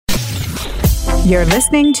You're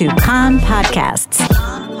listening to Kan Podcasts.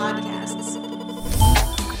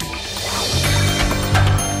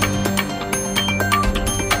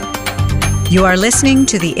 You are listening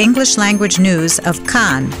to the English language news of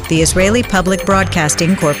Kan, the Israeli Public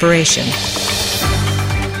Broadcasting Corporation.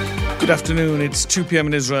 Good afternoon. It's 2 p.m.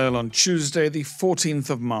 in Israel on Tuesday, the 14th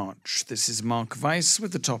of March. This is Mark Weiss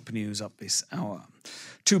with the top news up this hour.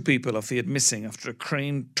 2 people are feared missing after a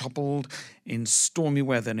crane toppled in stormy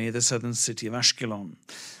weather near the southern city of Ashkelon.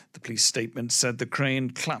 The police statement said the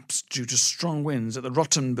crane collapsed due to strong winds at the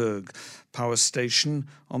Rottenburg power station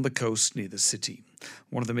on the coast near the city.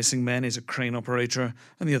 One of the missing men is a crane operator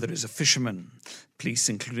and the other is a fisherman. Police,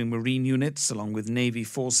 including marine units, along with Navy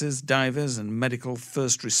forces, divers and medical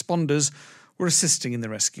first responders, were assisting in the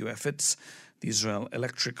rescue efforts. The Israel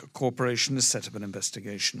Electric Corporation has set up an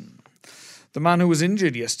investigation. The man who was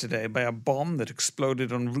injured yesterday by a bomb that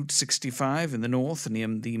exploded on Route 65 in the north near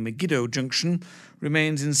the Megiddo junction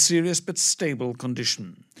remains in serious but stable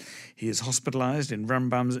condition. He is hospitalized in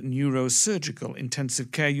Rambam's neurosurgical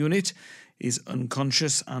intensive care unit, is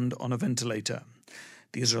unconscious and on a ventilator.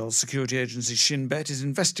 The Israel security agency Shin Bet is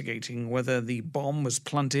investigating whether the bomb was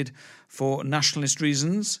planted for nationalist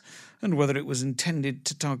reasons and whether it was intended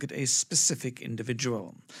to target a specific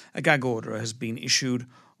individual. A gag order has been issued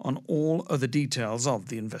on all other details of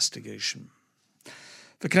the investigation.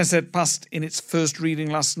 The Knesset passed in its first reading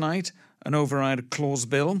last night an override clause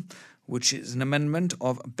bill, which is an amendment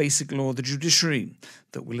of Basic Law of the Judiciary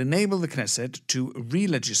that will enable the Knesset to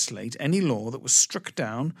re-legislate any law that was struck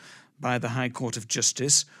down by the High Court of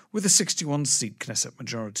Justice with a 61-seat Knesset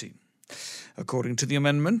majority. According to the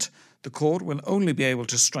amendment, the court will only be able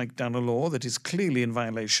to strike down a law that is clearly in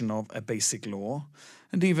violation of a basic law,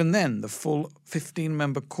 and even then the full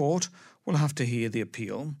 15-member court will have to hear the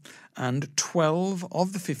appeal, and 12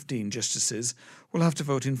 of the 15 justices will have to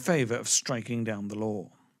vote in favour of striking down the law.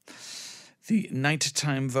 The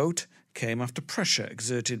night-time vote came after pressure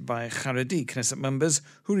exerted by Haredi Knesset members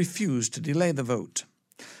who refused to delay the vote.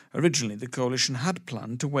 Originally, the coalition had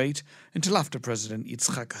planned to wait until after President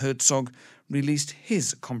Yitzhak Herzog released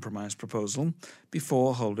his compromise proposal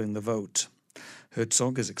before holding the vote.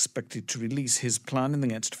 Herzog is expected to release his plan in the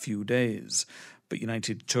next few days, but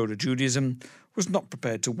United Torah Judaism was not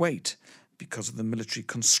prepared to wait because of the military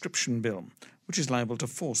conscription bill, which is liable to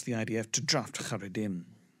force the IDF to draft Haredim.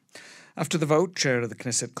 After the vote, chair of the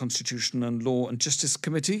Knesset Constitution and Law and Justice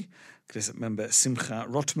Committee, Knesset member Simcha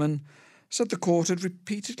Rotman, said the court had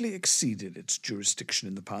repeatedly exceeded its jurisdiction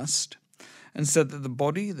in the past and said that the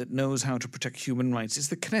body that knows how to protect human rights is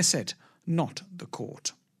the Knesset, not the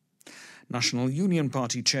court. National Union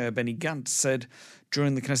Party chair Benny Gantz said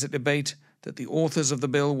during the Knesset debate that the authors of the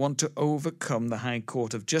bill want to overcome the High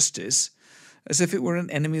Court of Justice as if it were an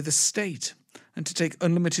enemy of the state and to take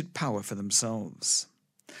unlimited power for themselves.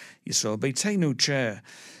 Yisrael Beitenu chair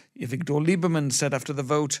Avigdor Lieberman said after the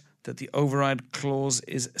vote that the override clause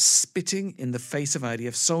is spitting in the face of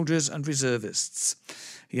IDF soldiers and reservists.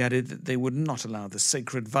 He added that they would not allow the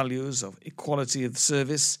sacred values of equality of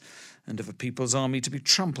service and of a people's army to be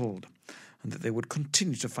trampled, and that they would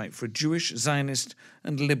continue to fight for a Jewish, Zionist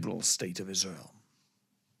and liberal state of Israel.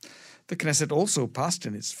 The Knesset also passed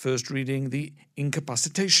in its first reading the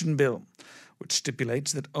incapacitation bill, which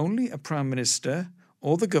stipulates that only a prime minister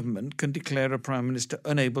or the government can declare a prime minister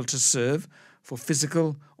unable to serve for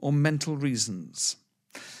physical or mental reasons.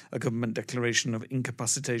 A government declaration of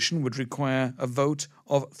incapacitation would require a vote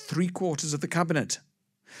of 3/4 of the cabinet.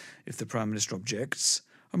 If the prime minister objects,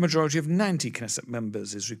 a majority of 90 Knesset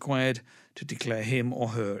members is required to declare him or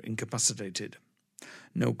her incapacitated.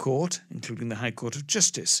 No court, including the High Court of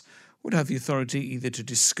Justice, would have the authority either to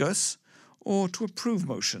discuss or to approve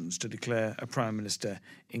motions to declare a prime minister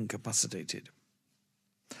incapacitated.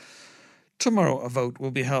 Tomorrow a vote will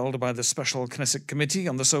be held by the Special Knesset Committee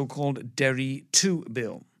on the so-called Deri 2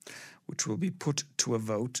 bill, which will be put to a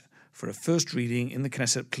vote for a first reading in the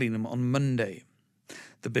Knesset plenum on Monday.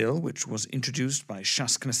 The bill, which was introduced by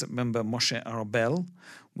Shas Knesset member Moshe Arbel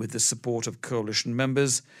with the support of coalition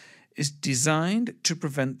members, is designed to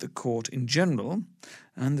prevent the court in general,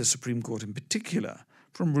 and the Supreme Court in particular,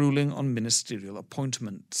 from ruling on ministerial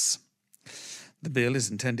appointments. The bill is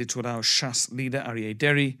intended to allow Shas leader Aryeh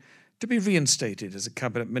Deri to be reinstated as a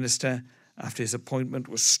cabinet minister after his appointment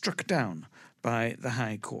was struck down by the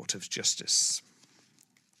High Court of Justice.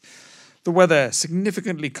 The weather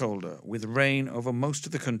significantly colder, with rain over most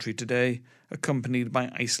of the country today, accompanied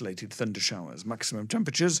by isolated thundershowers. Maximum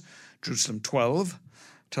temperatures: Jerusalem 12,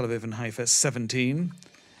 Tel Aviv and Haifa 17,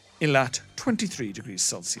 Eilat 23 degrees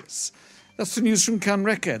Celsius. That's the news from Kan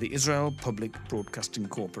Reka, the Israel Public Broadcasting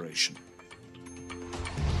Corporation.